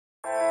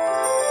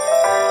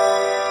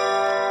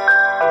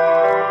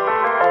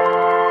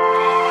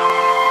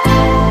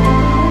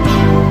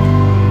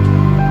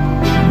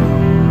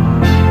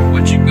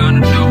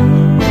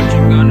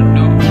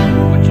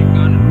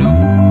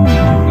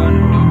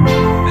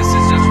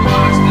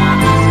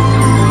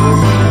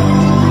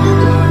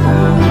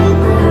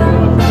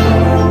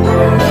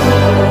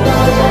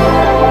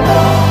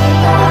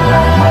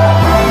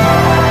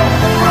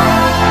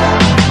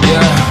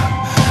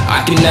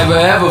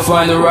ever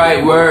find the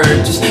right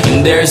words,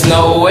 and there's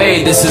no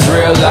way this is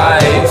real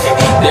life.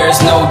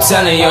 There's no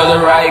telling you're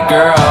the right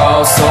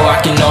girl, so I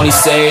can only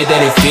say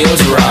that it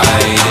feels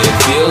right. It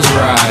feels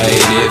right,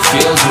 it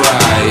feels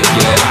right.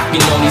 Yeah, I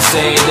can only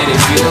say that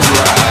it feels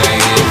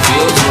right. It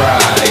feels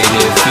right,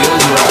 it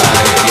feels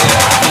right.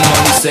 Yeah, I can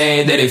only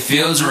say that it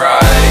feels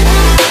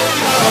right.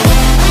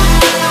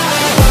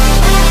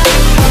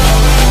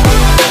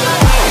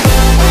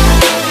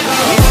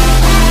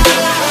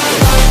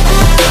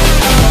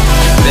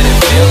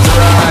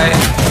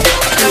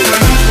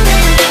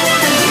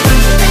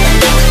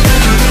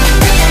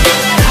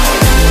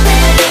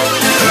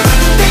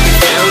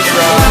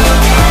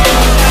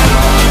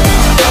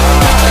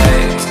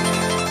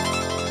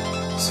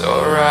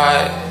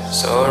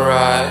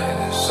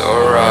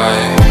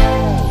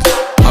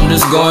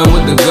 Just going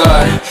with the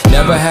gut,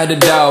 never had a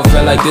doubt,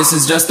 felt like this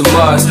is just a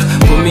must.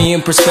 Put me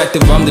in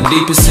perspective, I'm the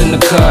deepest in the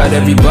cut.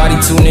 Everybody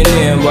tuning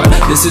in, but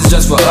this is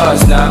just for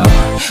us now.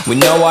 We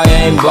know I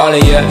ain't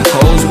ballin' yet,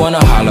 hoes wanna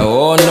holler,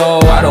 oh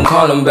no, I don't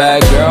call them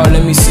back. Girl,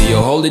 let me see you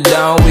hold it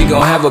down, we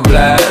gon' have a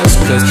blast.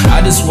 Cause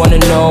I just wanna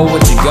know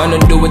what you gonna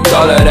do with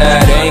all of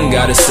that. Ain't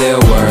gotta say a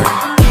word,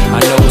 I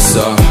know what's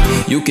up,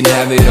 you can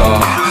have it all.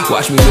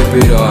 Watch me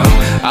rip it off,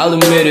 I'll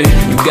admit it,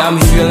 you got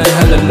me feeling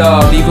hella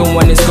love. Even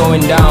when it's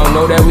going down,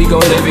 know that we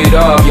gon' live it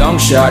up. Young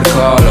shot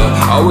caller,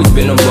 always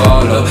been a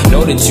baller.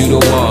 Know that you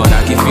the one, I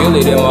can feel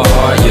it in my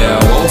heart. Yeah,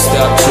 I won't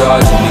stop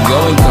charging, we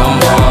going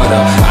come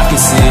harder. I can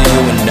see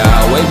you and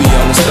I, way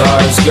beyond the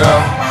stars,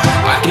 girl.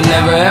 I can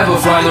never ever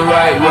find the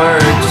right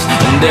words,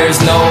 and there's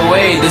no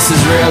way this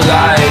is real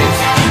life.